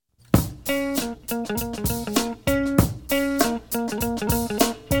Welcome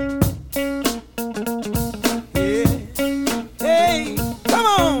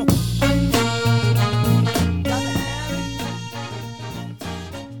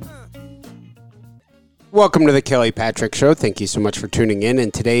to the Kelly Patrick Show. Thank you so much for tuning in.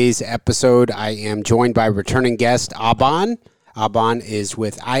 In today's episode, I am joined by returning guest Ahban. Ahban is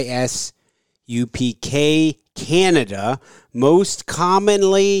with ISUPK Canada, most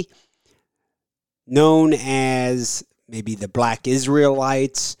commonly known as maybe the Black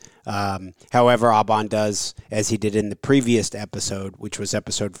Israelites. However, Ahban does, as he did in the previous episode, which was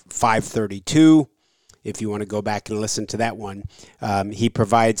episode 532, if you want to go back and listen to that one, he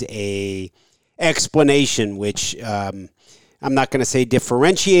provides a explanation which I'm not going to say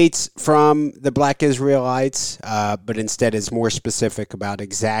differentiates from the Black Israelites, but instead is more specific about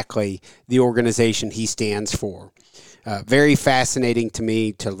exactly the organization he stands for. Very fascinating to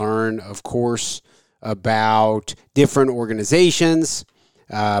me to learn, of course, about different organizations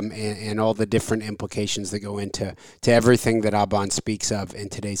and all the different implications that go into everything that Ahban speaks of in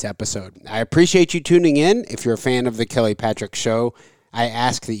today's episode. I appreciate you tuning in. If you're a fan of the Kelly Patrick Show, I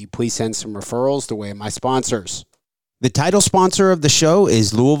ask that you please send some referrals the way of my sponsors. The title sponsor of the show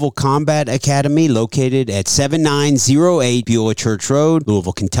is Louisville Combat Academy, located at 7908 Beulah Church Road,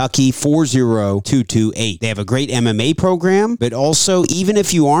 Louisville, Kentucky, 40228. They have a great MMA program, but also, even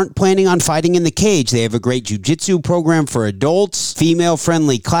if you aren't planning on fighting in the cage, they have a great jiu-jitsu program for adults,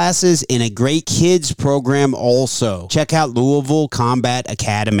 female-friendly classes, and a great kids program also. Check out Louisville Combat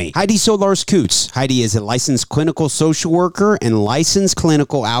Academy. Heidi Solars-Coots. Heidi is a licensed clinical social worker and licensed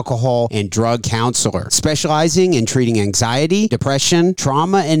clinical alcohol and drug counselor, specializing in treating anxiety, depression,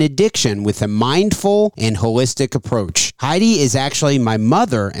 trauma, and addiction with a mindful and holistic approach. Heidi is actually my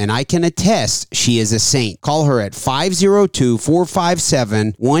mother, and I can attest she is a saint. Call her at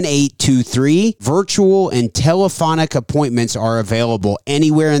 502-457-1823. Virtual and telephonic appointments are available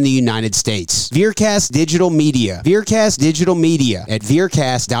anywhere in the United States. Veercast Digital Media. Veercast Digital Media at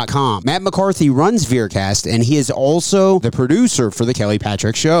veercast.com. Matt McCarthy runs Veercast, and he is also the producer for the Kelly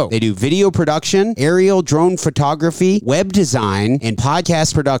Patrick Show. They do video production, aerial drone photography, web design, and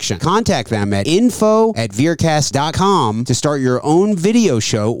podcast production. Contact them at info@veercast.com to start your own video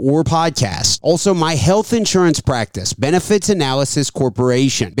show or podcast. Also, my health insurance practice, Benefits Analysis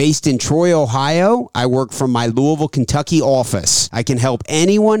Corporation. Based in Troy, Ohio, I work from my Louisville, Kentucky office. I can help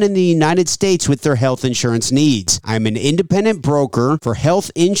anyone in the United States with their health insurance needs. I'm an independent broker for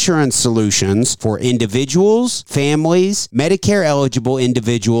health insurance solutions for individuals, families, Medicare-eligible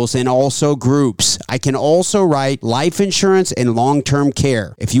individuals, and also groups. I can also write life insurance and long-term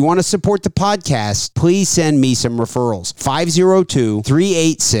care. If you want to support the podcast, please send me some referrals.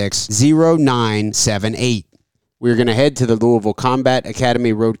 502-386-0978. We're going to head to the Louisville Combat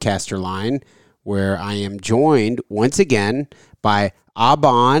Academy Roadcaster line, where I am joined once again by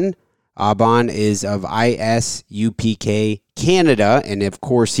Ahban. Ahban is of ISUPK Canada, and of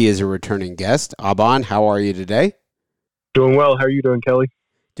course he is a returning guest. Ahban, how are you today? Doing well. How are you doing, Kelly?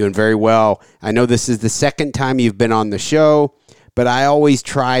 Doing very well. I know this is the second time you've been on the show, but I always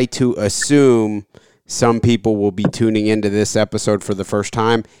try to assume some people will be tuning into this episode for the first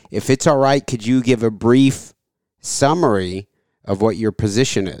time. If it's all right, could you give a brief summary of what your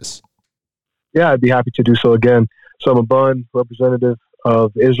position is? Yeah, I'd be happy to do so again. So I'm a Ahban, representative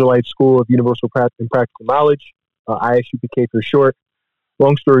of Israelite School of Universal and Practical Knowledge, ISUPK for short.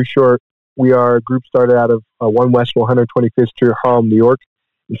 Long story short, we are a group started out of 1 West 125th Street, Harlem, New York.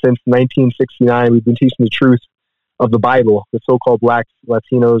 And since 1969, we've been teaching the truth of the Bible. The so-called Blacks,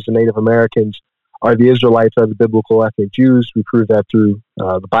 Latinos, and Native Americans are the Israelites, are the biblical ethnic Jews. We prove that through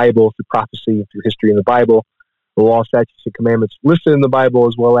the Bible, through prophecy, through history in the Bible, the law, statutes, and commandments listed in the Bible,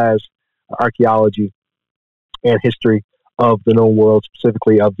 as well as archaeology and history of the known world,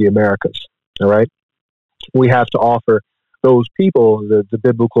 specifically of the Americas. All right? We have to offer those people, the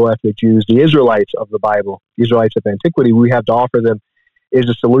biblical ethnic Jews, the Israelites of the Bible, the Israelites of antiquity, we have to offer them is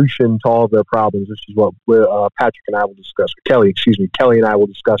a solution to all of their problems, which is what Patrick and I will discuss. Kelly and I will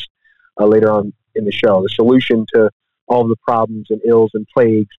discuss later on in the show. The solution to all of the problems and ills and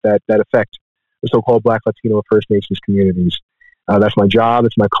plagues that affect the so-called Black, Latino, and First Nations communities. That's my job.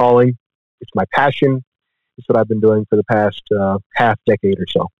 It's my calling. It's my passion. It's what I've been doing for the past half decade or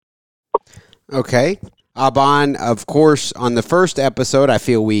so. Okay. Ahban, of course, on the first episode, I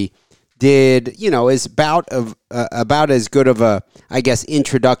feel we did, is about as good of a, I guess,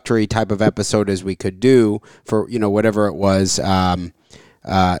 introductory type of episode as we could do for, whatever it was.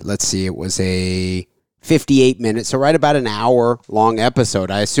 Let's see, it was a 58 minutes, so right about an hour long episode.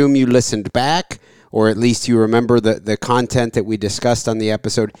 I assume you listened back, or at least you remember the content that we discussed on the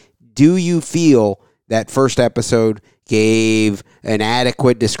episode. do you feel that first episode gave an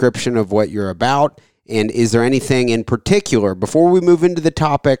adequate description of what you're about? And is there anything in particular, before we move into the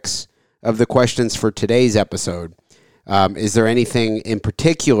topics of the questions for today's episode, is there anything in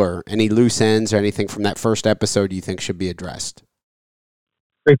particular, any loose ends or anything from that first episode you think should be addressed?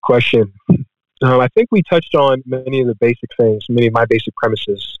 Great question. I think we touched on many of the basic things, many of my basic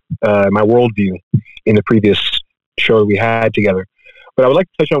premises, my worldview in the previous show we had together. But I would like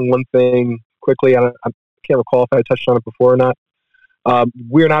to touch on one thing quickly. I can't recall if I touched on it before or not.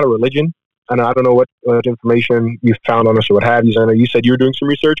 We're not a religion. And I don't know what information you found on us or what have you. I know you said you were doing some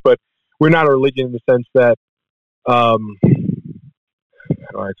research, but we're not a religion in the sense that, how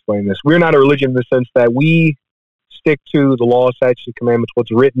do I explain this? We're not a religion in the sense that we stick to the law, statutes, and commandments,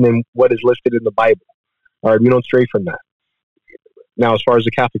 what's written and what is listed in the Bible. All right, we don't stray from that. Now, as far as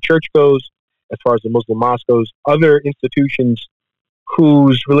the Catholic Church goes, as far as the Muslim mosque goes, other institutions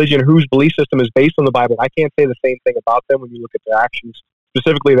whose religion, whose belief system is based on the Bible, I can't say the same thing about them when you look at their actions,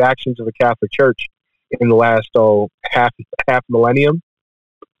 specifically the actions of the Catholic Church in the last half millennium.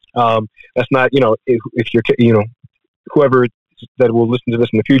 That's not, if you're, whoever that will listen to this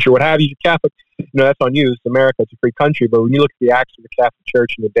in the future, what have you, Catholic, that's on you. It's America, it's a free country. But when you look at the acts of the Catholic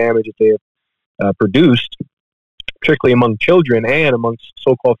Church and the damage that they have produced, particularly among children and amongst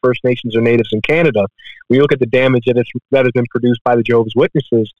so-called First Nations or Natives in Canada, when you look at the damage that has been produced by the Jehovah's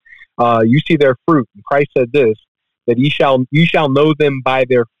Witnesses, you see their fruit. And Christ said this, that you shall know them by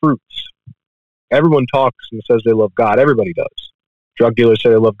their fruits. Everyone talks and says they love God. Everybody does. Drug dealers say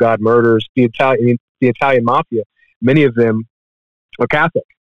they love God. Murderers, the Italian mafia, many of them are Catholic.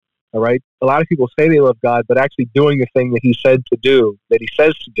 All right. A lot of people say they love God, but actually doing the thing that He said to do, that He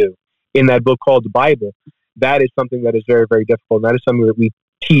says to do in that book called the Bible, that is something that is very, very difficult. And that is something that we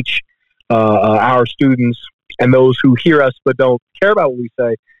teach our students and those who hear us but don't care about what we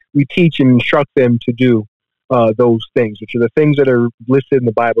say. We teach and instruct them to do those things, which are the things that are listed in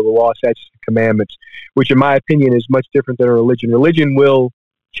the Bible, the law, statutes, and commandments, which in my opinion is much different than a religion. Religion will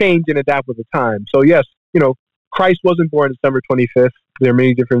change and adapt with the time. So yes, Christ wasn't born December 25th. There are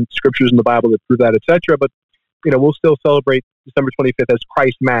many different scriptures in the Bible that prove that, etc. But, we'll still celebrate December 25th as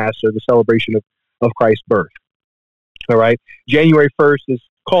Christ Mass, or the celebration of Christ's birth. All right. January 1st is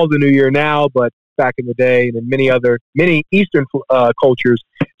called the New Year now, but back in the day and in many Eastern cultures,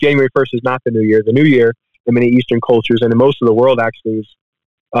 January 1st is not the New Year. The New Year in many Eastern cultures and in most of the world actually is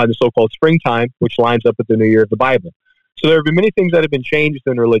the so-called springtime, which lines up with the New Year of the Bible. So there have been many things that have been changed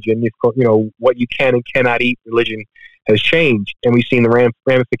in religion. What you can and cannot eat, religion has changed. And we've seen the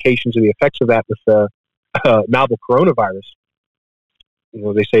ramifications of the effects of that with the novel coronavirus.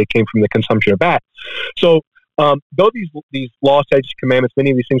 They say it came from the consumption of bat. So though these laws, statutes, commandments,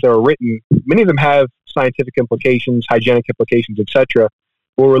 many of these things that are written, many of them have scientific implications, hygienic implications, etc.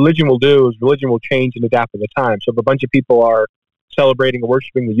 What religion will do is religion will change and adapt with the time. So if a bunch of people are celebrating or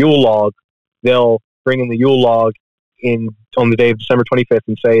worshiping the Yule log, they'll bring in the Yule log on the day of December 25th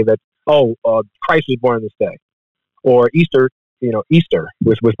and say that, Christ was born this day. Or Easter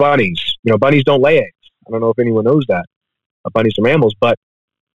with bunnies. Bunnies don't lay eggs. I don't know if anyone knows that. Bunnies are mammals, but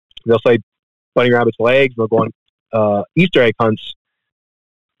they'll say bunny rabbits lay eggs. They'll go on Easter egg hunts,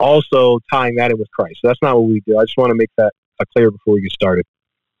 also tying that in with Christ. So that's not what we do. I just want to make that clear before we get started.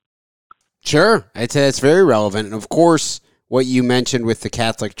 Sure. I'd say it's very relevant. And of course, what you mentioned with the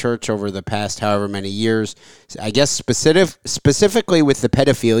Catholic Church over the past however many years, I guess specifically with the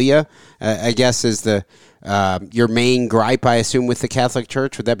pedophilia, I guess is your main gripe, I assume, with the Catholic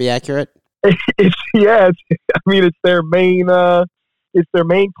Church. Would that be accurate? It's their main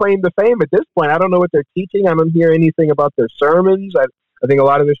claim to fame at this point. I don't know what they're teaching. I don't hear anything about their sermons. I think a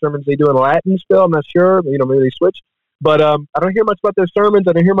lot of their sermons they do in Latin still. I'm not sure. Maybe they switch. But I don't hear much about their sermons.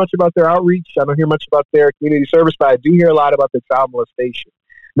 I don't hear much about their outreach. I don't hear much about their community service. But I do hear a lot about their child molestation.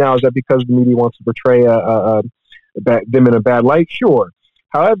 Now, is that because the media wants to portray them in a bad light? Sure.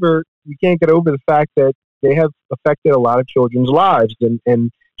 However, you can't get over the fact that they have affected a lot of children's lives.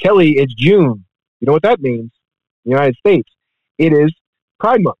 And Kelly, it's June. You know what that means? In the United States. It is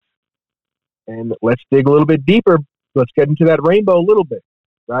Pride Month. And let's dig a little bit deeper. Let's get into that rainbow a little bit,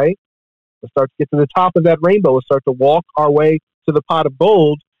 right? Let's start to get to the top of that rainbow. Let's start to walk our way to the pot of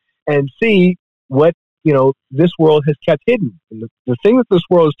gold and see what, this world has kept hidden. And the thing that this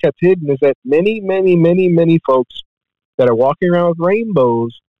world has kept hidden is that many, many, many, many folks that are walking around with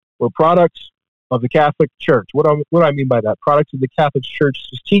rainbows were products of the Catholic Church. What do I mean by that? Products of the Catholic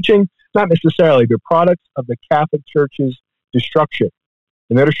Church's teaching? Not necessarily. They're products of the Catholic Church's destruction.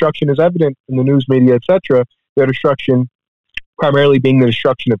 And their destruction is evident in the news media, etc. Their destruction primarily being the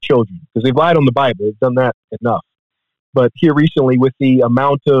destruction of children. Because they've lied on the Bible. They've done that enough. But here recently, with the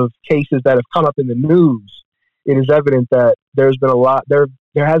amount of cases that have come up in the news, it is evident that there has been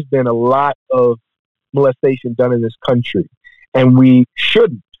a lot of molestation done in this country, and we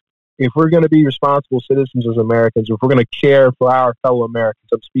shouldn't. If we're going to be responsible citizens as Americans, if we're going to care for our fellow Americans,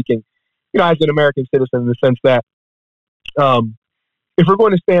 I'm speaking, as an American citizen in the sense that if we're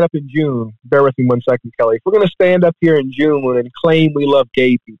going to stand up in June, bear with me 1 second, Kelly. If we're going to stand up here in June and claim we love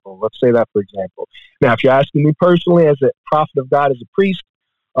gay people, let's say that, for example. Now, if you're asking me personally as a prophet of God, as a priest,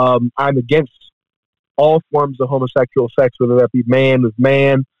 I'm against all forms of homosexual sex, whether that be man with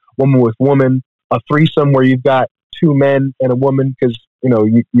man, woman with woman, a threesome where you've got two men and a woman, because,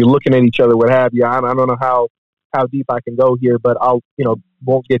 you're looking at each other, what have you. I don't know how deep I can go here, but I'll,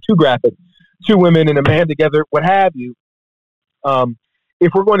 won't get too graphic. Two women and a man together, what have you.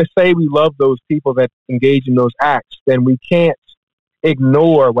 If we're going to say we love those people that engage in those acts, then we can't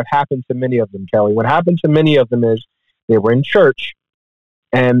ignore what happened to many of them, Kelly. What happened to many of them is they were in church,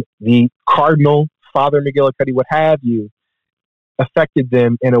 and the cardinal, Father McGillicuddy, what have you, affected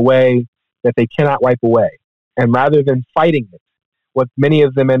them in a way that they cannot wipe away. And rather than fighting it, what many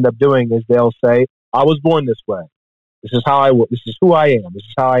of them end up doing is they'll say, I was born this way. This is who I am. This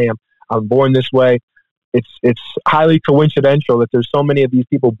is how I am. I'm born this way. It's highly coincidental that there's so many of these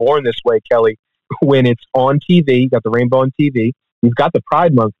people born this way, Kelly, when it's on TV. You got the rainbow on TV. You've got the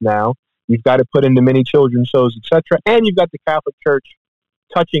Pride Month now. You've got it put into many children's shows, etc. And you've got the Catholic Church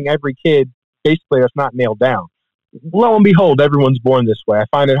touching every kid, basically, that's not nailed down. Lo and behold, everyone's born this way. I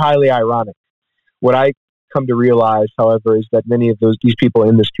find it highly ironic. What I come to realize, however, is that many of these people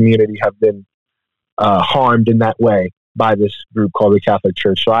in this community have been harmed in that way by this group called the Catholic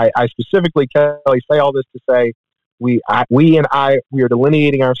Church. So I specifically, Kelly, say all this to say we are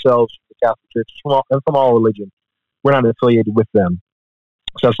delineating ourselves from the Catholic Church and from all religion. We're not affiliated with them.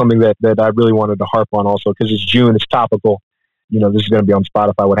 So that's something that I really wanted to harp on also, because it's June, it's topical. This is going to be on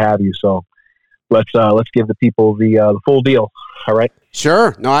Spotify, what have you. So let's give the people the full deal. All right.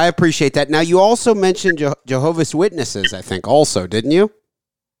 Sure. No, I appreciate that. Now, you also mentioned Jehovah's Witnesses, I think, also, didn't you?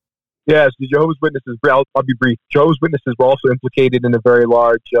 Yes, the Jehovah's Witnesses. I'll be brief. Jehovah's Witnesses were also implicated in a very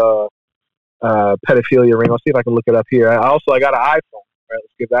large pedophilia ring. I'll see if I can look it up here. I got an iPhone. Right,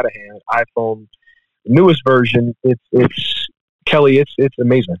 let's give that a hand. iPhone, newest version. It's Kelly. It's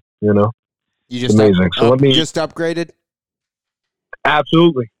amazing. You just amazing. Just upgraded.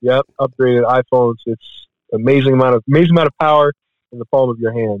 Absolutely. Yep. Upgraded iPhones. It's amazing amount of power in the palm of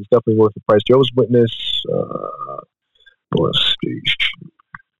your hand. It's definitely worth the price. Jehovah's Witness molestation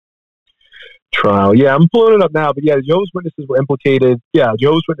trial. Yeah, I'm pulling it up now. But yeah, the Jehovah's Witnesses were implicated. Yeah,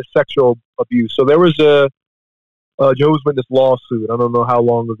 Jehovah's Witness sexual abuse. So there was a Jehovah's Witness lawsuit. I don't know how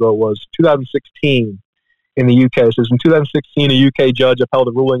long ago it was. 2016 in the UK. It says in 2016, a UK judge upheld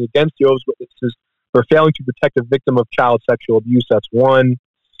a ruling against Jehovah's Witnesses for failing to protect a victim of child sexual abuse. That's one.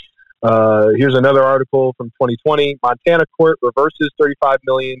 Here's another article from 2020. Montana court reverses $35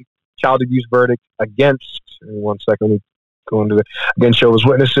 million child abuse verdict against. 1 second. Let me go into against Jehovah's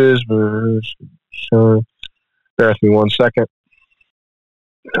Witnesses. Bear with me 1 second.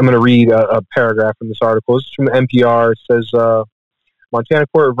 I'm going to read a paragraph from this article. This is from the NPR. It says Montana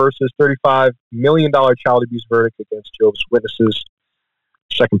court reverses $35 million child abuse verdict against Jehovah's Witnesses.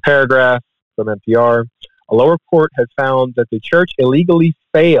 Second paragraph from NPR. A lower court has found that the church illegally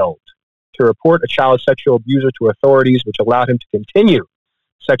failed to report a child sexual abuser to authorities, which allowed him to continue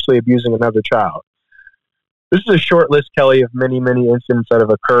sexually abusing another child. This is a short list, Kelly, of many, many incidents that have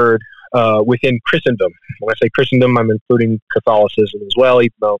occurred within Christendom. When I say Christendom, I'm including Catholicism as well,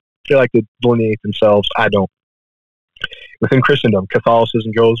 even though they like to delineate themselves. I don't. Within Christendom,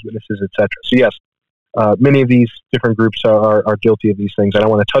 Catholicism, Jehovah's Witnesses, etc. So yes, many of these different groups are guilty of these things. And I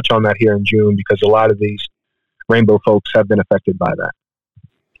want to touch on that here in June because a lot of these rainbow folks have been affected by that.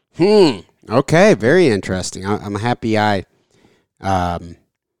 Okay, very interesting. I'm happy I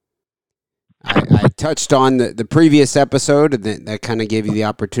touched on the previous episode, and that kind of gave you the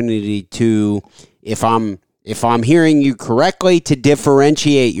opportunity to, if I'm hearing you correctly, to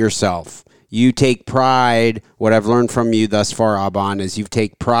differentiate yourself. You take pride, what I've learned from you thus far, Ahban, is you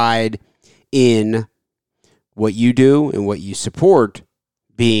take pride in what you do and what you support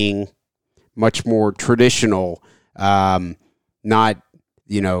being much more traditional, not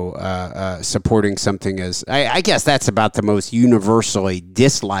supporting something as, I guess that's about the most universally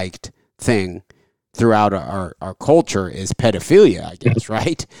disliked thing throughout our culture is pedophilia, I guess,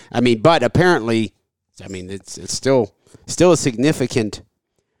 right? I mean, but apparently, it's still a significant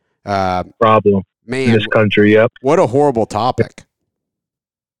problem in this country. Yep. What a horrible topic.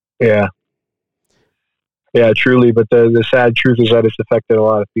 Yeah, truly. But the sad truth is that it's affected a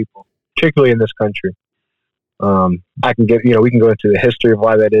lot of people, particularly in this country. I can get, we can go into the history of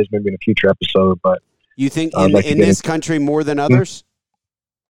why that is maybe in a future episode, but you think in this country more than others?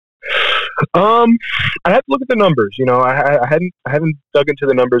 I have to look at the numbers. I haven't dug into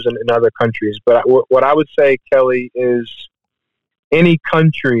the numbers in other countries, but what I would say, Kelly, is any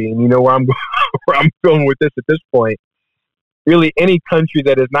country, and where I'm where I'm going with this at this point. Really, any country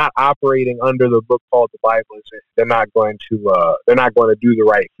that is not operating under the book called the Bible, they're not going to do the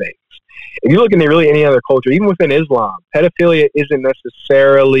right things. If you look into really any other culture, even within Islam, pedophilia isn't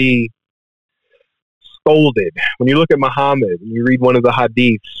necessarily scolded. When you look at Muhammad and you read one of the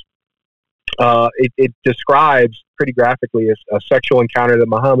hadiths, it describes pretty graphically a sexual encounter that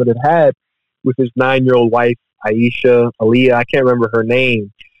Muhammad had with his 9-year-old wife, Aliyah, I can't remember her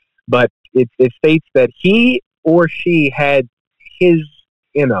name, but it states that he or she had his,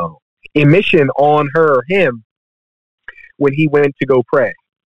 emission on her or him when he went to go pray.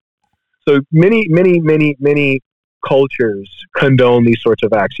 So many cultures condone these sorts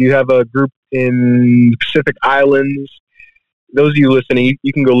of acts. You have a group in Pacific Islands. Those of you listening,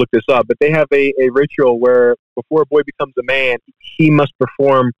 you can go look this up, but they have a ritual where before a boy becomes a man, he must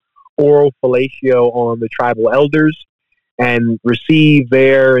perform oral fellatio on the tribal elders and receive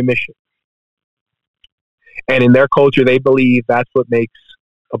their emission. And in their culture, they believe that's what makes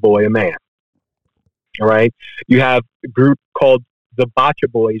a boy a man. All right. You have a group called the Bacha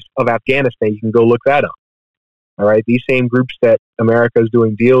Boys of Afghanistan. You can go look that up. All right. These same groups that America is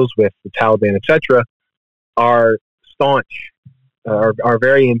doing deals with, the Taliban, etc., are staunch, are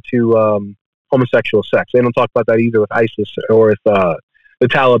very into homosexual sex. They don't talk about that either with ISIS or with the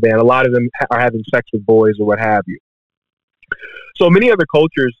Taliban. A lot of them are having sex with boys or what have you. So many other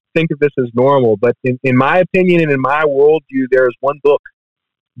cultures think of this as normal, but in my opinion and in my worldview, there is one book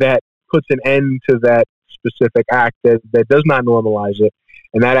that puts an end to that specific act that does not normalize it,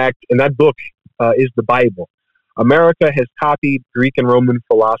 and that book is the Bible. America has copied Greek and Roman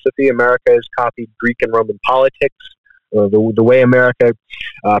philosophy. America has copied Greek and Roman politics. The way America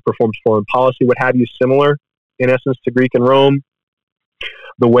performs foreign policy, what have you, similar in essence to Greek and Rome.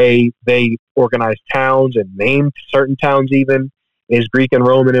 The way they organize towns and named certain towns even is Greek and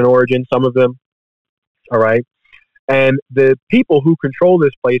Roman in origin, some of them. All right. And the people who control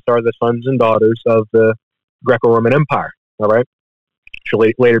this place are the sons and daughters of the Greco-Roman Empire. All right.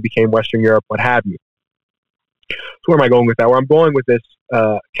 Which later became Western Europe, what have you. So where am I going with that? Where I'm going with this,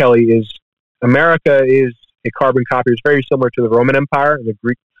 Kelly, is America is a carbon copy. It's very similar to the Roman Empire and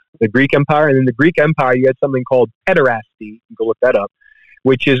the Greek Empire. And in the Greek Empire, you had something called pederasty. You can go look that up,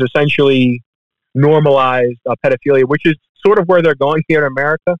 which is essentially normalized pedophilia, which is sort of where they're going here in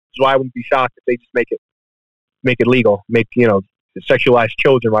America. That's why I wouldn't be shocked if they just make it legal, sexualize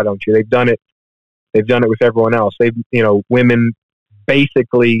children. Why don't you? They've done it with everyone else. Women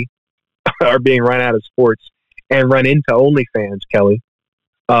basically are being run out of sports and run into OnlyFans, Kelly.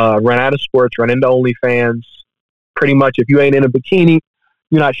 Run out of sports, run into OnlyFans. Pretty much, if you ain't in a bikini,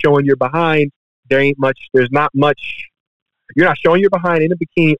 you're not showing your behind. There's not much. You're not showing your behind in a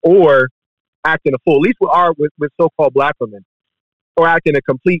bikini or acting a fool. At least with so-called black women, or acting a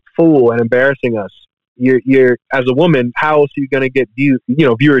complete fool and embarrassing us. You're as a woman, how else are you going to get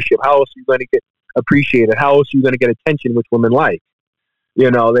viewership? How else are you going to get appreciated? How else are you going to get attention, which women like?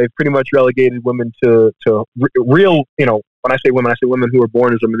 They've pretty much relegated women to real. When I say women who are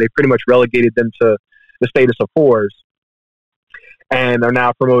born as women. They pretty much relegated them to the status of whores, and are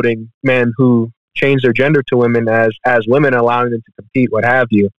now promoting men who change their gender to women as women, allowing them to compete, what have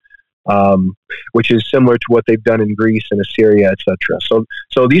you, which is similar to what they've done in Greece and Assyria, etc.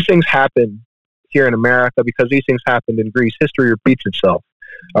 So these things happen here in America because these things happened in Greece. History repeats itself.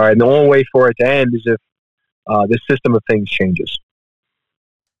 All right, and the only way for it to end is if this system of things changes.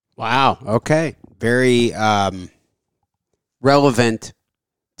 Wow. Okay. Very relevant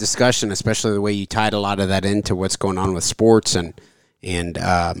discussion, especially the way you tied a lot of that into what's going on with sports and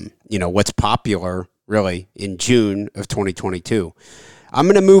what's popular really in June of 2022. I'm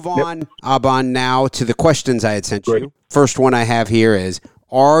going to move on, Ahban, now to the questions I had sent you. First one I have here is,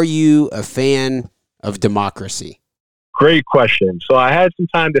 are you a fan of democracy? Great question. So I had some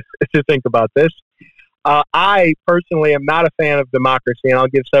time to think about this. I personally am not a fan of democracy, and I'll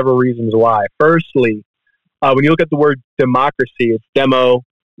give several reasons why. Firstly, when you look at the word democracy, it's demo,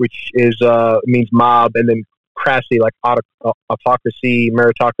 which means mob, and then cracy, like autocracy,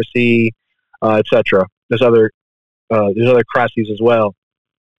 meritocracy, etc. There's other crassies as well.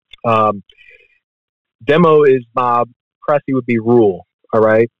 Demo is mob. Crassy would be rule. All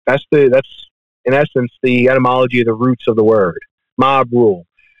right, that's in essence the etymology of the roots of the word mob rule.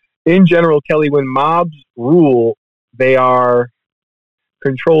 In general, Kelly, when mobs rule, they are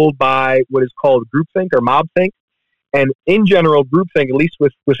controlled by what is called groupthink or mobthink. And in general, groupthink, at least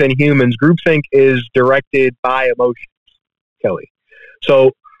within humans, groupthink is directed by emotions, Kelly.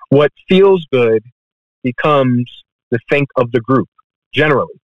 So what feels good becomes the think of the group,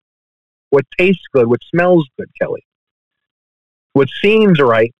 generally. What tastes good, what smells good, Kelly. What seems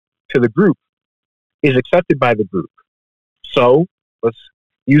right to the group is accepted by the group. So let's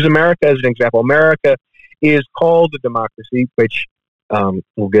use America as an example. America is called a democracy, which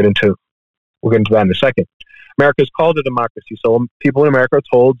we'll get into that in a second. America is called a democracy, so people in America are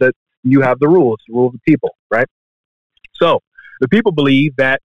told that you have the rules, the rule of the people, right? So the people believe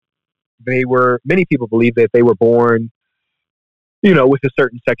that many people believe that they were born, with a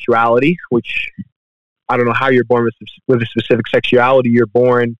certain sexuality, which I don't know how you're born with a specific sexuality. You're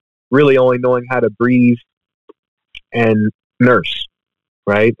born really only knowing how to breathe and nurse,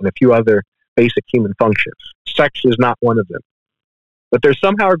 right? And a few other basic human functions. Sex is not one of them. But there's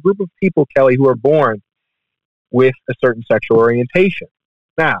somehow a group of people, Kelly, who are born with a certain sexual orientation.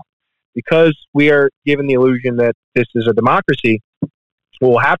 Now, because we are given the illusion that this is a democracy, what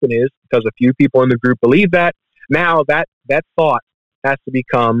will happen is, because a few people in the group believe that, now that thought has to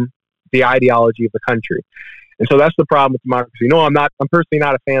become the ideology of the country. And so that's the problem with democracy. No, I'm personally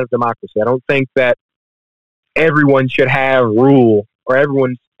not a fan of democracy. I don't think that everyone should have rule, or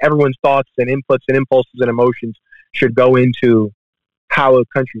everyone's thoughts and inputs and impulses and emotions should go into how a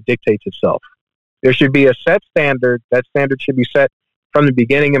country dictates itself. There should be a set standard. That standard should be set from the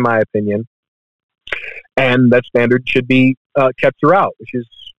beginning, in my opinion. And that standard should be kept throughout, which is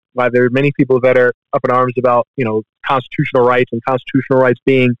why there are many people that are up in arms about, constitutional rights and constitutional rights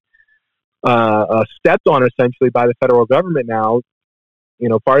being stepped on essentially by the federal government now.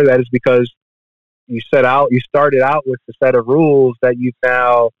 Part of that is because you started out with a set of rules that you've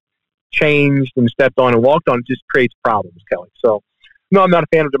now changed and stepped on and walked on. It just creates problems, Kelly. So, no, I'm not a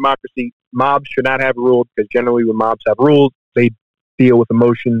fan of democracy. Mobs should not have rules, because generally when mobs have rules, they deal with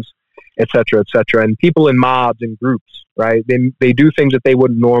emotions, et cetera, et cetera. And people in mobs and groups, right, they do things that they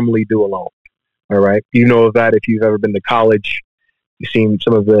wouldn't normally do alone. All right. You know of that if you've ever been to college. You've seen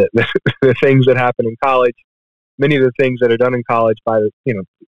some of the things that happen in college. Many of the things that are done in college by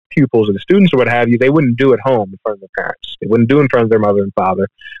pupils and students or what have you, they wouldn't do at home in front of their parents. They wouldn't do in front of their mother and father,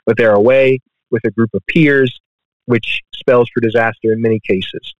 but they're away with a group of peers, which spells for disaster in many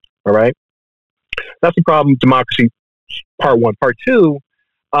cases. All right. That's the problem with democracy, part one. Part two,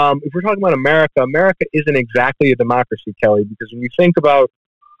 if we're talking about America, America isn't exactly a democracy, Kelly, because when you think about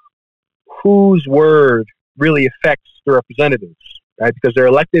whose word really affects the representatives, right? Because they're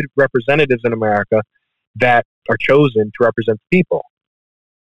elected representatives in America that are chosen to represent the people,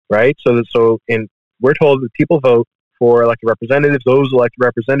 right? So we're told that people vote for elected representatives. Those elected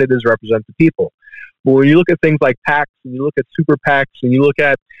representatives represent the people. But when you look at things like PACs, and you look at super PACs, and you look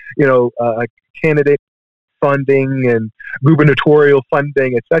at candidate funding and gubernatorial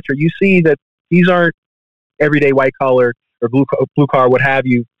funding, et cetera, you see that these aren't everyday white collar or blue collar, what have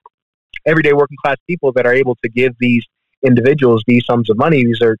you, everyday working class people that are able to give these individuals these sums of money.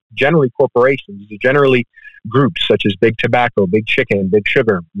 These are generally corporations. These are generally groups such as Big Tobacco, Big Chicken, Big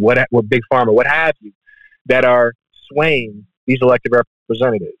Sugar, what Big Pharma, what have you, that are swaying these elected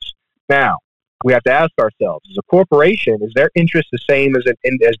representatives. Now, we have to ask ourselves, as a corporation, is their interest the same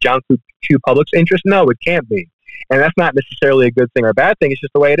as John Q. Public's interest? No, it can't be. And that's not necessarily a good thing or a bad thing. It's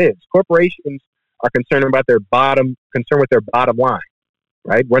just the way it is. Corporations are concerned with their bottom line,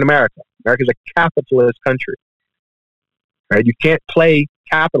 right? We're in America. America's a capitalist country, right? You can't play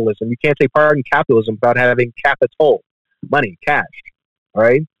capitalism. You can't take part in capitalism without having capital, money, cash, all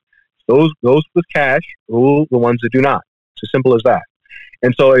right? Those with cash rule the ones that do not. It's as simple as that.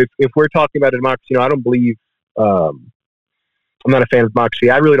 And so if we're talking about a democracy, I don't believe, I'm not a fan of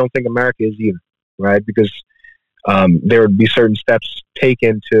democracy. I really don't think America is either, right? Because there would be certain steps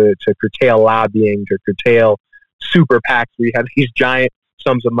taken to curtail lobbying, to curtail super PACs where you have these giant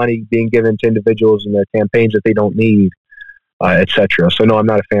sums of money being given to individuals in their campaigns that they don't need, et cetera. So no, I'm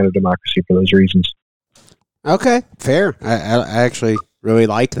not a fan of democracy for those reasons. Okay, fair. I actually really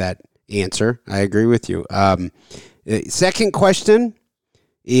like that answer. I agree with you. Second question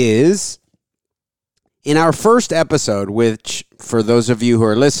is, in our first episode, which for those of you who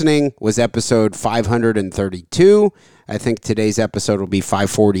are listening was episode 532, I think today's episode will be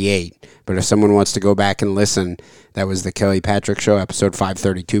 548. But if someone wants to go back and listen, that was the Kelly Patrick Show, episode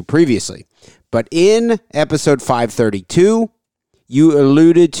 532 previously. But in episode 532, you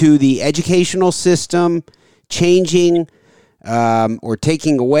alluded to the educational system changing or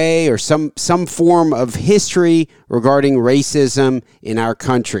taking away, or some form of history regarding racism in our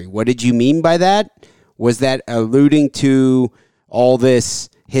country. What did you mean by that? Was that alluding to all this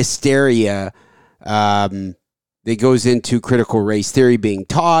hysteria that goes into critical race theory being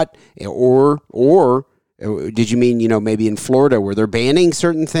taught, or did you mean, maybe in Florida where they're banning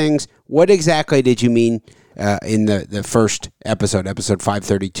certain things? What exactly did you mean in the first episode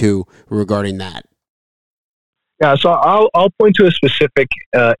 532, regarding that? Yeah, so I'll point to a specific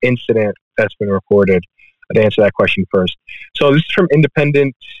incident that's been reported to answer that question first. So this is from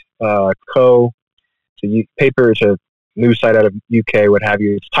Independent Co. It's a paper, it's a news site out of UK, what have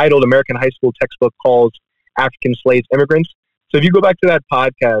you. It's titled "American High School Textbook Calls African Slaves Immigrants." So if you go back to that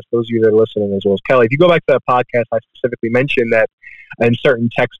podcast, those of you that are listening, as well as Kelly, if you go back to that podcast, I specifically mentioned that in certain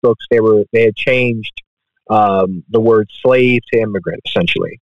textbooks they had changed the word slave to immigrant,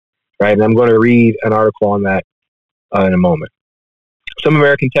 essentially, right? And I'm going to read an article on that in a moment. Some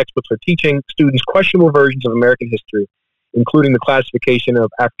American textbooks are teaching students questionable versions of American history, including the classification of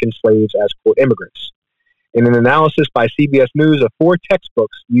African slaves as, quote, immigrants. In an analysis by CBS News of 4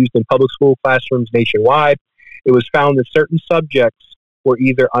 textbooks used in public school classrooms nationwide, it was found that certain subjects were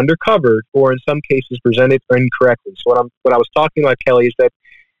either undercovered or in some cases presented incorrectly. So what I was talking about, Kelly, is that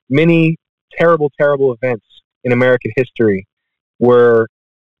many terrible, terrible events in American history were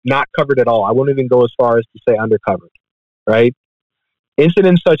not covered at all. I won't even go as far as to say undercovered, right?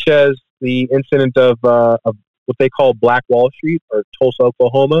 Incidents such as the incident of what they call Black Wall Street, or Tulsa,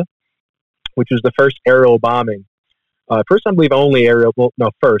 Oklahoma, which was the first aerial bombing. First, I believe, only aerial. Well, no,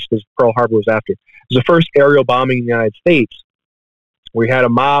 first, because Pearl Harbor was after. It was the first aerial bombing in the United States. We had a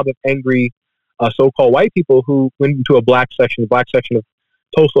mob of angry so-called white people who went into the black section of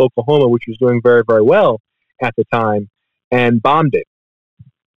Tulsa, Oklahoma, which was doing very, very well at the time, and bombed it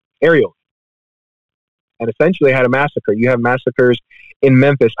aerially. And essentially had a massacre. You have massacres in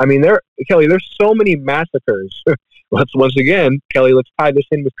Memphis. I mean, Kelly, there's so many massacres. Once again, Kelly, let's tie this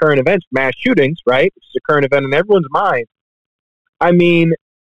in with current events. Mass shootings, right? It's a current event in everyone's mind. I mean,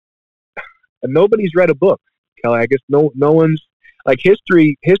 nobody's read a book, Kelly. I guess no one's, like,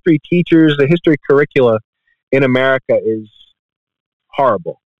 history teachers, the history curricula in America is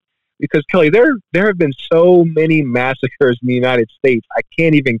horrible. Because, Kelly, there have been so many massacres in the United States, I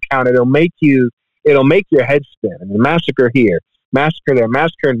can't even count it. It'll make your head spin. I mean, massacre here, massacre there,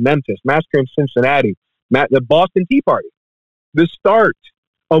 massacre in Memphis, massacre in Cincinnati, the Boston Tea Party. The start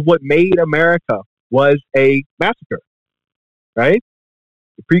of what made America was a massacre, right?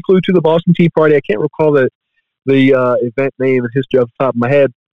 The prelude to the Boston Tea Party. I can't recall the event name and history off the top of my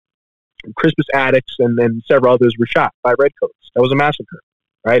head. Crispus Attucks and then several others were shot by redcoats. That was a massacre,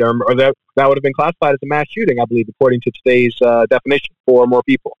 right? Or that would have been classified as a mass shooting, I believe, according to today's definition. 4 or more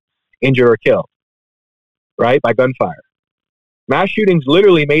people injured or killed, right, by gunfire. Mass shootings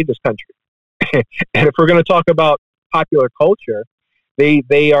literally made this country. And if we're going to talk about popular culture,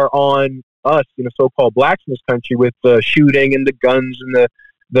 they are on us, so-called blacks in this country, with the shooting and the guns and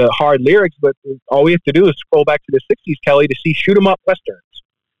the hard lyrics. But all we have to do is scroll back to the 60s, Kelly, to see shoot 'em up westerns.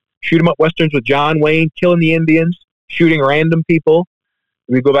 Shoot 'em up westerns with John Wayne killing the Indians, shooting random people.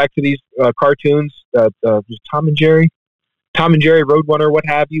 We go back to these cartoons, Tom and Jerry, Roadrunner, what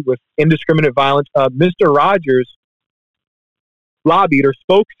have you, with indiscriminate violence. Mr. Rogers lobbied or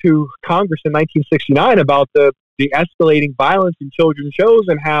spoke to Congress in 1969 about the escalating violence in children's shows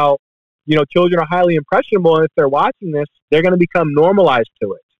and how, children are highly impressionable, and if they're watching this, they're going to become normalized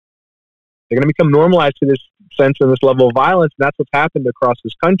to it. They're going to become normalized to this sense and this level of violence, and that's what's happened across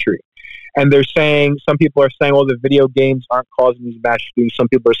this country. And some people are saying, the video games aren't causing these mass shootings. Some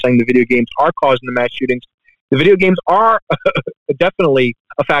people are saying the video games are causing the mass shootings. The video games are definitely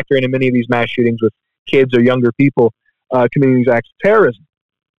a factor in many of these mass shootings with kids or younger people committing these acts of terrorism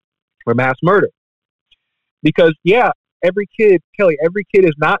or mass murder. Because, every kid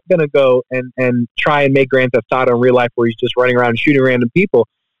is not going to go and try and make Grand Theft Auto in real life where he's just running around and shooting random people.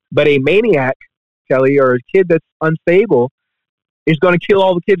 But a maniac, Kelly, or a kid that's unstable is going to kill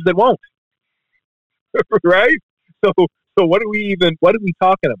all the kids that won't. Right? So what are we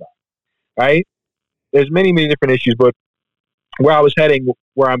talking about? Right? There's many, many different issues, but where I was heading,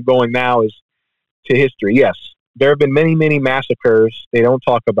 where I'm going now, is to history. Yes, there have been many, many massacres they don't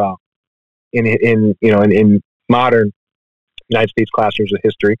talk about in modern United States classrooms of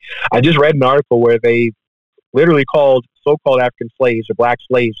history. I just read an article where they literally called so-called African slaves or black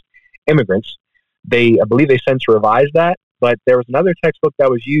slaves immigrants. I believe they since revised that, but there was another textbook that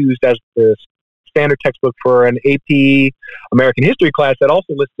was used as the standard textbook for an AP American history class that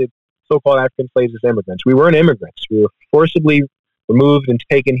also listed so-called African slaves as immigrants. We weren't immigrants. We were forcibly removed and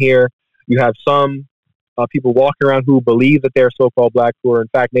taken here. You have some people walking around who believe that they're so-called black, who are in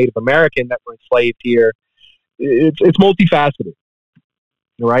fact Native American, that were enslaved here. It's multifaceted.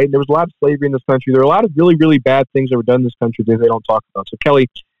 right? There was a lot of slavery in this country. There are a lot of really, really bad things that were done in this country that they don't talk about. So, Kelly,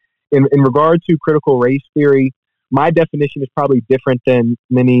 in regard to critical race theory, my definition is probably different than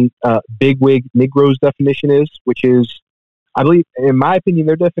many bigwig Negroes' definition is, which is, I believe, in my opinion,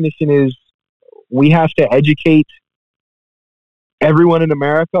 their definition is we have to educate everyone in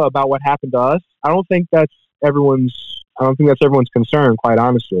America about what happened to us. I don't think that's everyone's concern, quite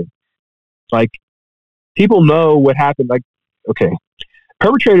honestly. Like, people know what happened. Like, okay,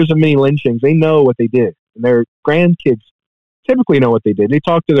 perpetrators of many lynchings, they know what they did. And their grandkids typically know what they did. They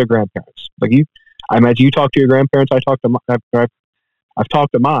talk to their grandparents. Like, I imagine you talk to your grandparents. I've talked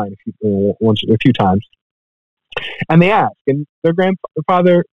to mine a few times. And they ask, and their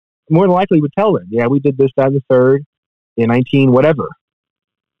grandfather more than likely would tell them, yeah, we did this, that, and the third in 19 whatever.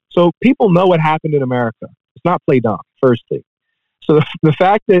 So people know what happened in America. It's not played on, firstly. So the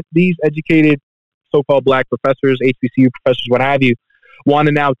fact that these educated so-called black professors, HBCU professors, what have you, want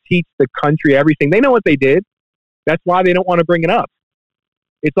to now teach the country everything, they know what they did. That's why they don't want to bring it up.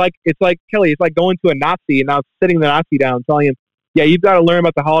 It's like Kelly, it's like going to a Nazi and now sitting the Nazi down and telling him, yeah, you've got to learn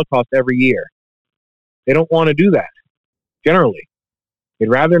about the Holocaust every year. They don't want to do that, generally. They'd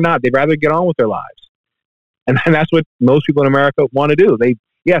rather not. They'd rather get on with their lives. And that's what most people in America want to do.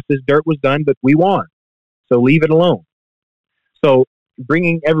 Yes, this dirt was done, but we won. So leave it alone. So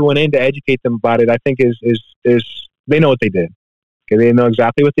bringing everyone in to educate them about it, I think is they know what they did. Okay, they know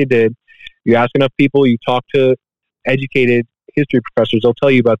exactly what they did. You ask enough people, you talk to educated history professors, they'll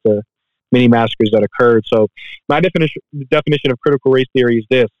tell you about the many massacres that occurred. So my definition of critical race theory is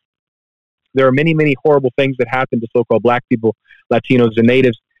this. There are many, many horrible things that happen to so-called black people, Latinos, and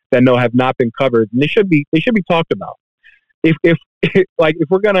natives that have not been covered, and they should be talked about. If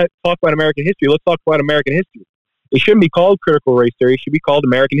we're gonna talk about American history, let's talk about American history. It shouldn't be called critical race theory. It should be called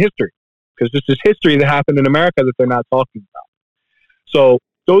American history, because this is history that happened in America that they're not talking about. So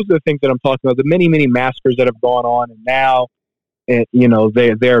those are the things that I'm talking about. The many, many massacres that have gone on, and now,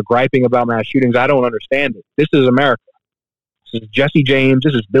 they're griping about mass shootings. I don't understand it. This is America. This is Jesse James.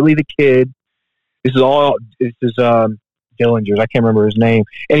 This is Billy the Kid. This is Dillinger's. I can't remember his name.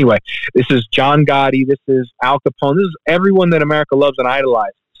 Anyway, this is John Gotti. This is Al Capone. This is everyone that America loves and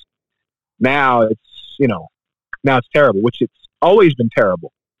idolizes. Now it's terrible, which it's always been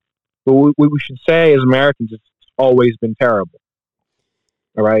terrible. But what we should say as Americans, it's always been terrible.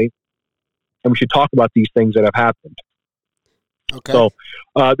 All right? And we should talk about these things that have happened. Okay. So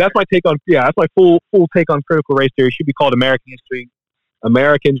that's my take on, that's my full take on critical race theory. It should be called American history.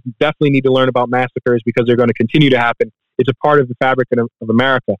 Americans definitely need to learn about massacres because they're going to continue to happen. It's a part of the fabric of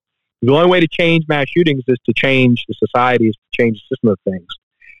America. The only way to change mass shootings is to change the society, is to change the system of things.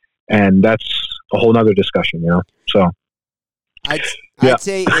 And that's a whole other discussion, So I'd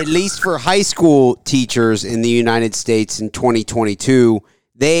say at least for high school teachers in the United States in 2022,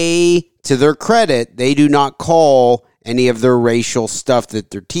 they, to their credit, they do not call any of their racial stuff that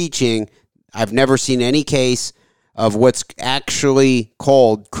they're teaching. I've never seen any case of what's actually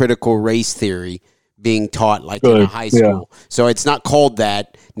called critical race theory being taught in a high school. Yeah. So it's not called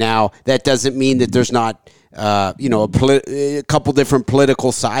that. Now, that doesn't mean that there's not, a couple different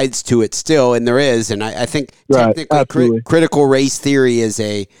political sides to it still, and there is. And I think technically critical race theory is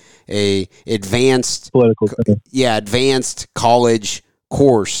a advanced advanced college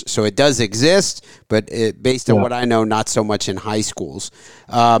course. So it does exist, but based on what I know, not so much in high schools.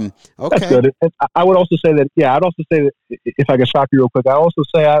 Okay. That's good. I would also say that, I'd also say that, if I could stop you real quick, I also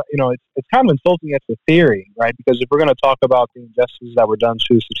say, it's kind of insulting as a theory, right? Because if we're going to talk about the injustices that were done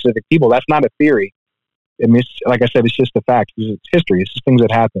to specific people, that's not a theory. I mean, like I said, it's just a fact. It's history. It's just things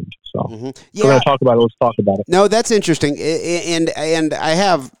that happened. So if we're going to talk about it, let's talk about it. No, that's interesting. And I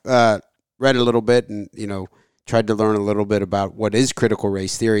have read a little bit and, tried to learn a little bit about what is critical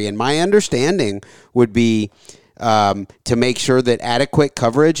race theory. And my understanding would be to make sure that adequate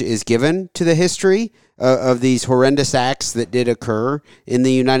coverage is given to the history of these horrendous acts that did occur in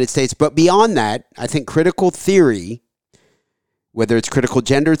the United States. But beyond that, I think critical theory, whether it's critical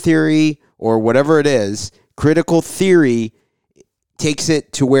gender theory or whatever it is, critical theory takes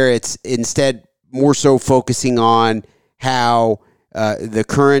it to where it's instead more so focusing on how the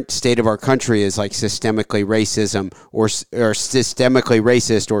current state of our country is like systemically racism or systemically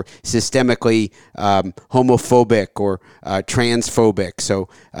racist or systemically homophobic or transphobic. So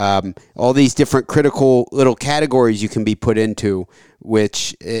all these different critical little categories you can be put into,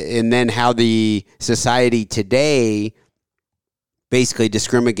 and then how the society today basically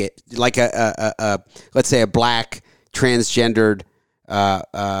discriminate, like let's say a black transgendered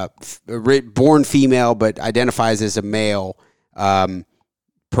born female but identifies as a male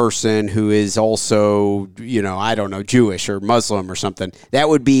person who is also, I don't know, Jewish or Muslim or something. That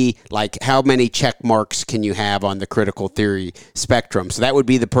would be like, how many check marks can you have on the critical theory spectrum? So that would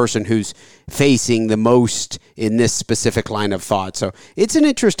be the person who's facing the most in this specific line of thought. So it's an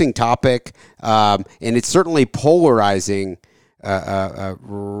interesting topic, and it's certainly polarizing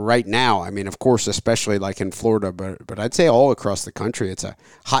right now. I mean, of course, especially like in Florida, but I'd say all across the country, it's a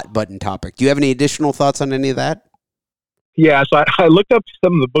hot button topic. Do you have any additional thoughts on any of that? Yeah, so I looked up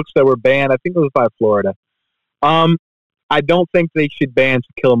some of the books that were banned. I think it was by Florida. I don't think they should ban To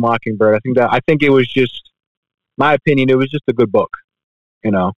Kill a Mockingbird. I think it was just, my opinion, it was just a good book,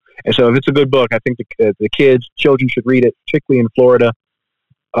 And so if it's a good book, I think the children should read it, particularly in Florida,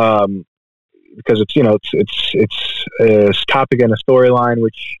 because it's a topic and a storyline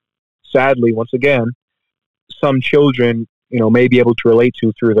which, sadly, once again, some children, may be able to relate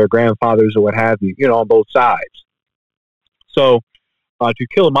to through their grandfathers or what have you, on both sides. So, To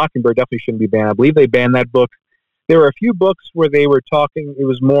Kill a Mockingbird definitely shouldn't be banned. I believe they banned that book. There were a few books where they were talking, it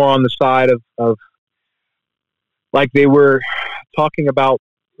was more on the side of like they were talking about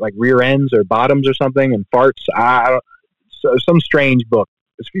like rear ends or bottoms or something and farts. Some strange book.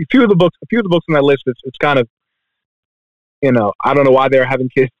 A few of the books on that list, it's kind of, I don't know why they're having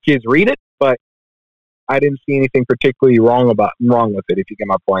kids read it, but I didn't see anything particularly wrong with it, if you get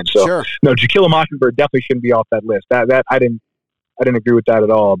my point. So, sure. No, To Kill a Mockingbird definitely shouldn't be off that list. That I didn't agree with that at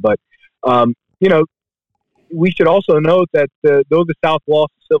all. But, we should also note that though the South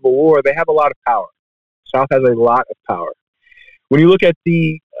lost the Civil War, they have a lot of power. The South has a lot of power. When you look at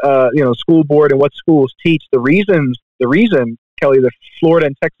the, school board and what schools teach, the reason, Kelly, that Florida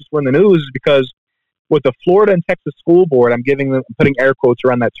and Texas were in the news is because with the Florida and Texas school board, I'm putting air quotes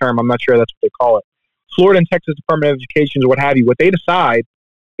around that term. I'm not sure that's what they call it. Florida and Texas Department of Education or what have you, what they decide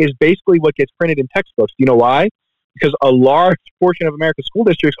is basically what gets printed in textbooks. Do you know why? Because a large portion of America's school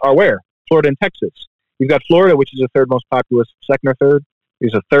districts are where? Florida and Texas. You've got Florida, which is the third most populous, second or third?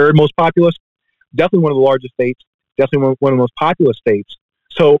 Is the third most populous. Definitely one of the largest states. Definitely one of the most populous states.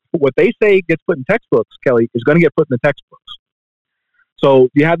 So what they say gets put in textbooks, Kelly, is going to get put in the textbooks. So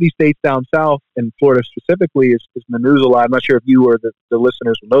you have these states down south, and Florida specifically is in the news a lot. I'm not sure if you or the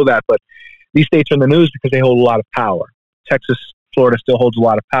listeners will know that, but these states are in the news because they hold a lot of power. Texas, Florida still holds a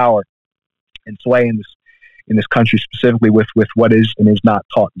lot of power and sway in this country, specifically with what is and is not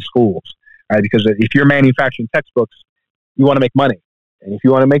taught in schools. Right? Because if you're manufacturing textbooks, you want to make money. And if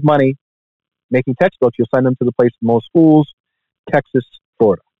you want to make money making textbooks, you'll send them to the place in most schools, Texas,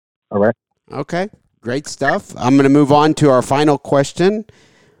 Florida. All right? Okay. Great stuff. I'm going to move on to our final question.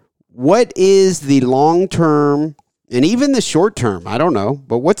 What is the long-term and even the short-term, I don't know,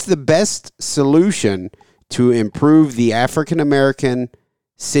 but what's the best solution to improve the African-American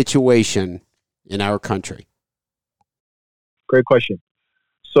situation in our country? Great question.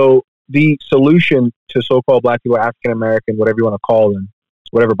 So the solution to so-called Black people, African-American, whatever you want to call them,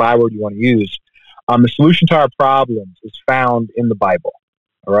 whatever byword you want to use, the solution to our problems is found in the Bible.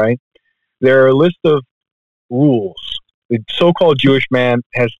 All right? There are a list of rules. The so-called Jewish man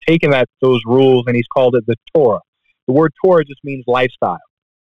has taken those rules and he's called it the Torah. The word Torah just means lifestyle.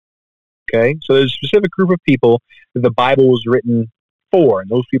 Okay? So there's a specific group of people that the Bible was written for, and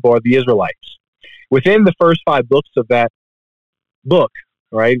those people are the Israelites. Within the first 5 books of that book,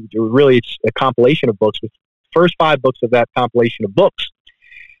 right, really it's a compilation of books, the first 5 books of that compilation of books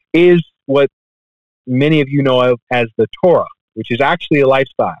is what many of you know of as the Torah, which is actually a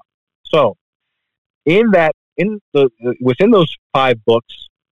lifestyle. So, within those 5 books,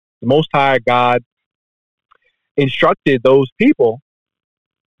 the Most High God instructed those people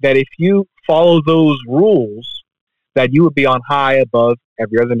that if you follow those rules, that you would be on high above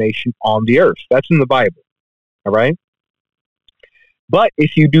every other nation on the earth. That's in the Bible. All right? But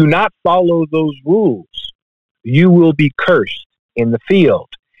if you do not follow those rules, you will be cursed in the field,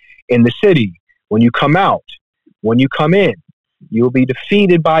 in the city, when you come out, when you come in. You will be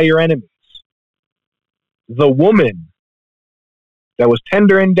defeated by your enemies. The woman that was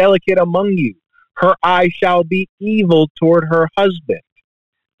tender and delicate among you, her eye shall be evil toward her husband.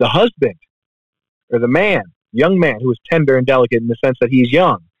 The husband, or the man, young man who is tender and delicate in the sense that he's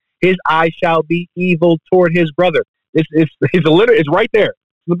young, his eye shall be evil toward his brother. It's right there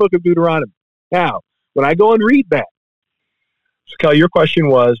in the book of Deuteronomy. Now, when I go and read that, so Kelly, your question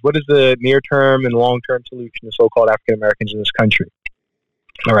was, what is the near-term and long-term solution to so-called African Americans in this country?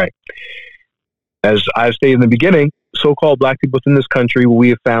 All right. As I stated in the beginning, so-called Black people within this country,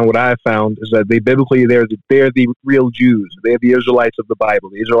 what I have found is that they're the real Jews. They're the Israelites of the Bible,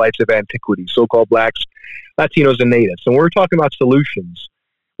 the Israelites of antiquity, so-called Blacks, Latinos, and Natives. And when we're talking about solutions,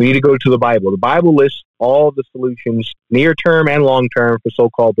 We need to go to the Bible. The Bible lists all the solutions, near term and long term, for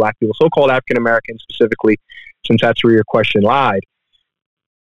so-called black people, so-called African Americans specifically, since that's where your question lied.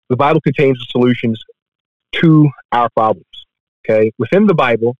 The Bible contains the solutions to our problems. Okay, within the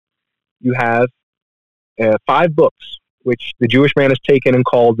Bible, you have 5 books, which the Jewish man has taken and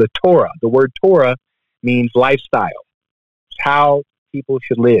called the Torah. The word Torah means lifestyle. It's how people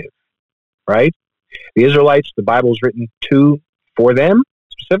should live, right? The Israelites, the Bible is written for them,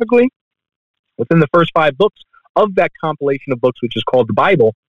 specifically. Within the first 5 books of that compilation of books, which is called the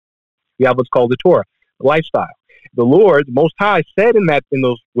Bible, you have what's called the Torah, the lifestyle. The Lord, the Most High, said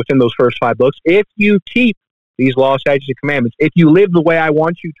within those first 5 books, if you keep these laws, statutes, and commandments, if you live the way I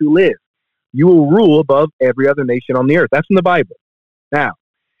want you to live, you will rule above every other nation on the earth. That's in the Bible. Now,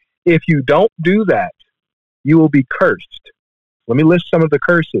 if you don't do that, you will be cursed. Let me list some of the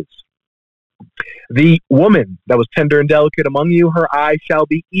curses. The woman that was tender and delicate among you, her eye shall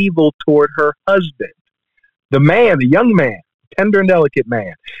be evil toward her husband. The man, the young man, tender and delicate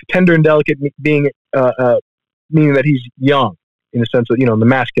man. Tender and delicate being meaning that he's young, in the sense of, in the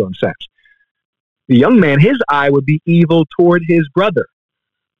masculine sense. The young man, his eye would be evil toward his brother,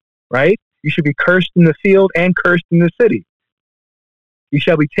 right? You should be cursed in the field and cursed in the city. You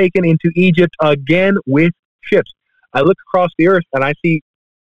shall be taken into Egypt again with ships. I look across the earth and I see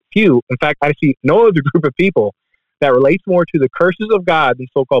few, in fact, I see no other group of people that relates more to the curses of God than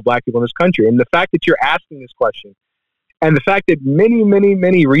so-called black people in this country. And the fact that you're asking this question, and the fact that many, many,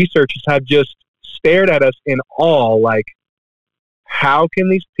 many researchers have just stared at us in awe, like, how can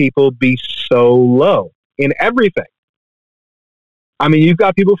these people be so low in everything? I mean, you've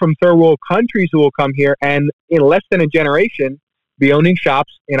got people from third world countries who will come here and in less than a generation be owning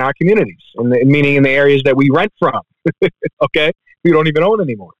shops in our communities, meaning in the areas that we rent from, okay? We don't even own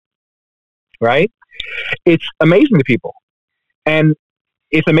anymore, right? It's amazing to people. And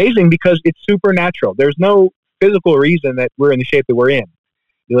it's amazing because it's supernatural. There's no physical reason that we're in the shape that we're in.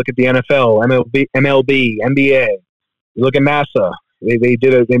 You look at the NFL, MLB, NBA. You look at NASA. They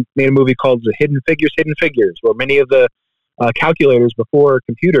made a movie called The Hidden Figures, where many of the calculators before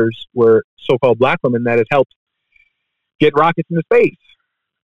computers were so-called black women that have helped get rockets into space.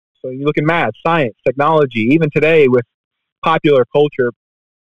 So you look at math, science, technology, even today with popular culture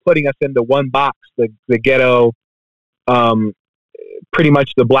putting us into one box, the ghetto, pretty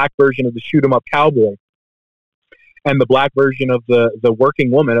much the black version of the shoot-'em-up cowboy, and the black version of the working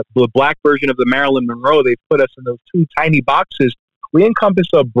woman, the black version of the Marilyn Monroe. They've put us in those 2 tiny boxes. We encompass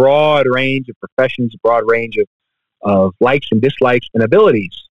a broad range of professions, a broad range of likes and dislikes and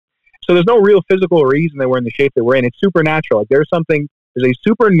abilities. So there's no real physical reason that we're in the shape that we're in. It's supernatural. Like there's a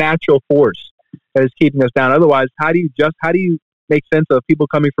supernatural force that is keeping us down. Otherwise, how do you make sense of people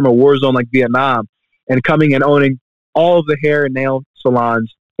coming from a war zone like Vietnam and coming and owning all of the hair and nail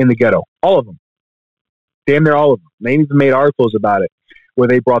salons in the ghetto? All of them. Damn near all of them. They even made articles about it where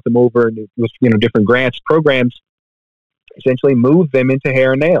they brought them over and with different grants, programs, essentially moved them into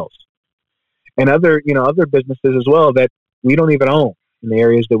hair and nails and other businesses as well that we don't even own in the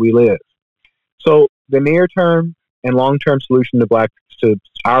areas that we live. So the near term and long term solution to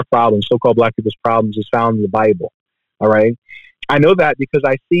our problems, so-called black people's problems, is found in the Bible. All right. I know that because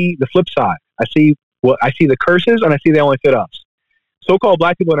I see the flip side. I see the curses and I see they only fit us. So-called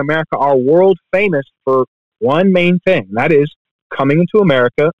black people in America are world famous for one main thing, and that is coming into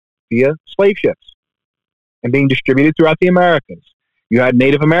America via slave ships and being distributed throughout the Americas. You had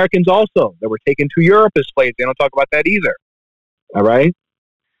Native Americans also that were taken to Europe as slaves. They don't talk about that either. All right?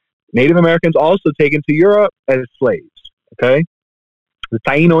 Native Americans also taken to Europe as slaves. Okay? The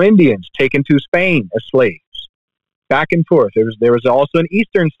Taino Indians taken to Spain as slaves. Back and forth. There was also an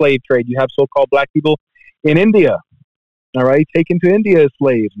Eastern slave trade. You have so-called black people in India, all right, taken to India as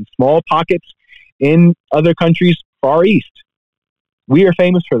slaves in small pockets in other countries far east. We are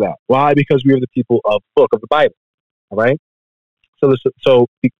famous for that. Why? Because we are the people of the book of the Bible, all right? So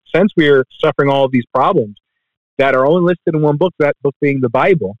since we are suffering all of these problems that are only listed in one book, that book being the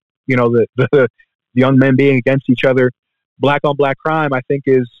Bible, the young men being against each other, black on black crime, I think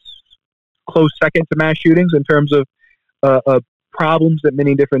is close second to mass shootings in terms of problems that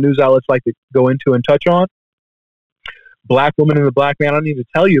many different news outlets like to go into and touch on. Black woman and the black man, I don't need to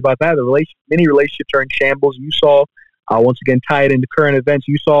tell you about that. Many relationships are in shambles. You saw, once again, tied into current events,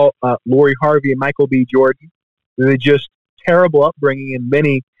 you saw Lori Harvey and Michael B. Jordan. They're just terrible upbringing in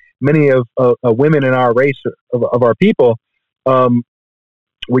many of women in our race, of our people,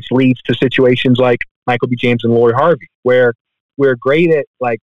 which leads to situations like Michael B. James and Lori Harvey, where we're great at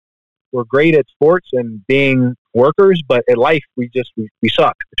sports and being workers, but at life we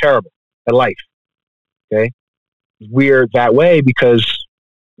suck. We're terrible at life. Okay, we're that way because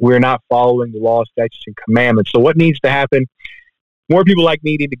we're not following the law, statutes, and commandments. So what needs to happen? More people like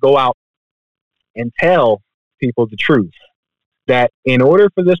me need to go out and tell people the truth. That in order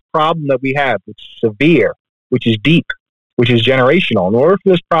for this problem that we have, which is severe, which is deep, which is generational, in order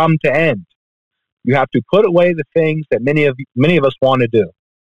for this problem to end, you have to put away the things that many of us want to do.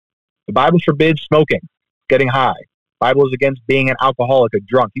 The Bible forbids smoking, getting high. The Bible is against being an alcoholic, a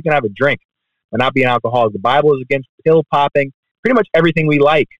drunk. You can have a drink and not be an alcoholic. The Bible is against pill popping, pretty much everything we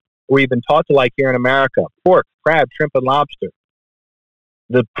like, or we've been taught to like here in America. Pork, crab, shrimp, and lobster.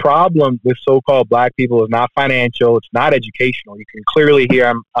 The problem with so-called black people is not financial. It's not educational. You can clearly hear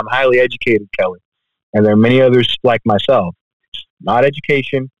I'm highly educated, Kelly. And there are many others like myself. It's not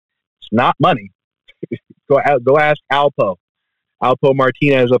education. It's not money. Go ask Alpo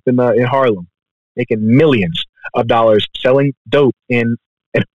Martinez up in Harlem, making millions of dollars selling dope in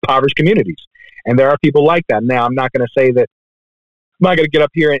impoverished communities. And there are people like that. Now, I'm not going to say that, I'm not going to get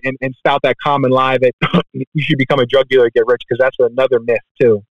up here and spout that common lie that you should become a drug dealer to get rich, because that's another myth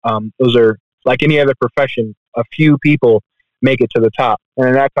too. Those are, like any other profession, a few people make it to the top. And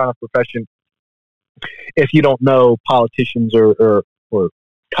in that kind of profession, if you don't know politicians or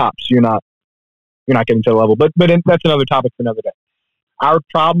cops, you're not getting to the level. But that's another topic for another day. Our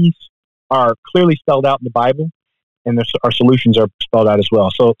problems are clearly spelled out in the Bible, and our solutions are spelled out as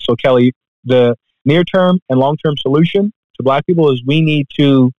well. So Kelly, the near-term and long-term solution to black people is we need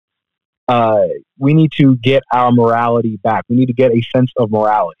to get our morality back. We need to get a sense of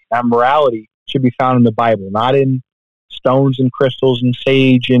morality. That morality should be found in the Bible, not in stones and crystals and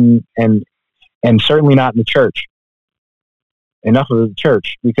sage and certainly not in the church. Enough of the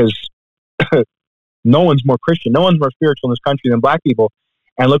church, because no one's more Christian, no one's more spiritual in this country than black people.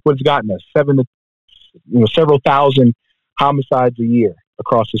 And look what it's gotten us: several thousand homicides a year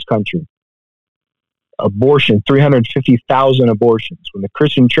across this country. Abortion, 350,000 abortions. When the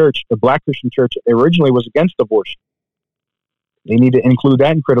Christian church, the black Christian church, originally was against abortion. They need to include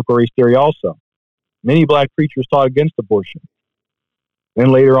that in critical race theory also. Many black preachers taught against abortion.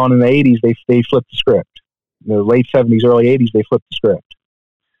 Then later on in the 80s, they flipped the script. In the late 70s, early 80s, they flipped the script.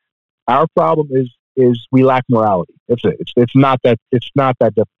 Our problem is we lack morality. That's it. It's not that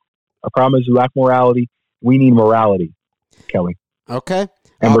difficult. Our problem is we lack morality. We need morality, Kelly. Okay.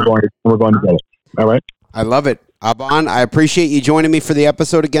 And we're going to get it. All right. I love it. Ahban, I appreciate you joining me for the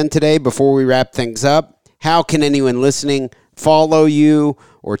episode again today. Before we wrap things up, how can anyone listening follow you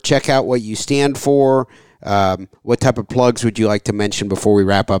or check out what you stand for? What type of plugs would you like to mention before we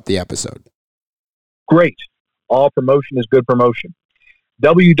wrap up the episode? Great. All promotion is good promotion.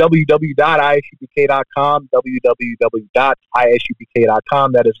 www.isupk.com,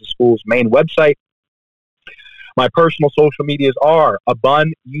 www.isupk.com. That is the school's main website. My personal social medias are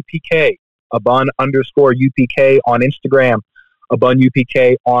Ahban UPK, Ahban_UPK on Instagram, Ahban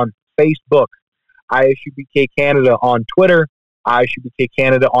UPK on Facebook, ISUPK Canada on Twitter, ISUPK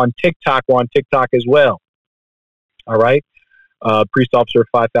Canada on TikTok. We're on TikTok as well. All right. Priest Officer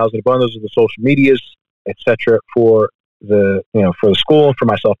 5000 Ahban. Those are the social medias, etc. for the school and for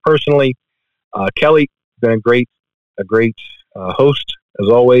myself personally. Kelly, been a great host as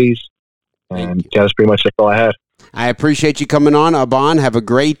always. And that's pretty much all I had. I appreciate you coming on, Ahban. Have a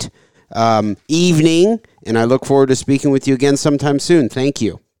great evening, and I look forward to speaking with you again sometime soon. Thank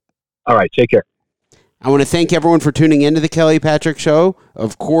you. All right, take care. I want to thank everyone for tuning into the Kelly Patrick Show.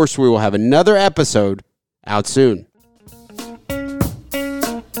 Of course, we will have another episode out soon.